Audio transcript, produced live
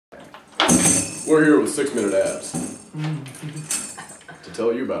We're here with 6-minute ads to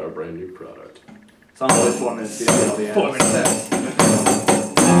tell you about our brand new product. It's only 4 minutes. You don't get all the ads. 4 minutes ads.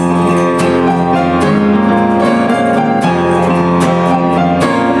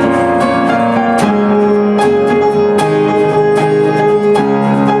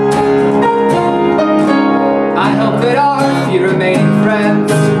 I hope that our few remaining friends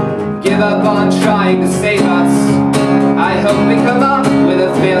give up on trying to save us. I hope we come up with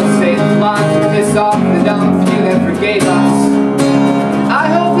a fail-safe plan to piss off the dumb few that forgave us. I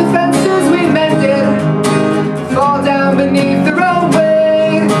hope the fences we mended fall down beneath their own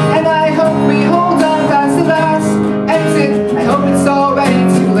weight, and I hope we hold on past the last exit. I hope it's already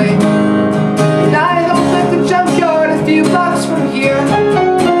too late, and I hope that the junkyard a few blocks from here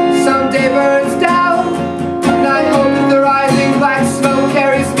someday burns down, and I hope that the rising black smoke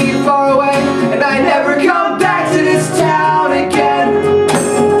carries me far away, and I never come back to this town again.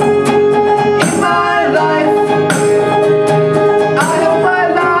 In my life, I hope I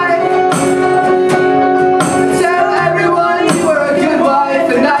lie, tell everyone you were a good wife,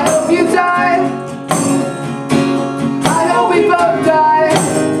 and I hope you die. I hope we both die.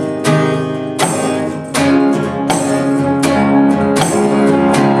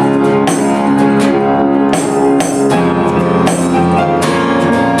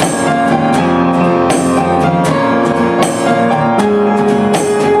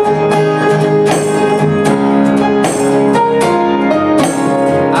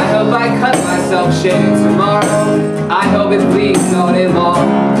 Shaving tomorrow, I hope it bleeds all day long.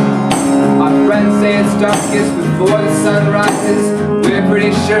 Our friends say it's darkest before the sun rises. We're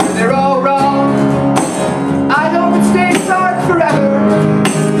pretty sure they're all wrong.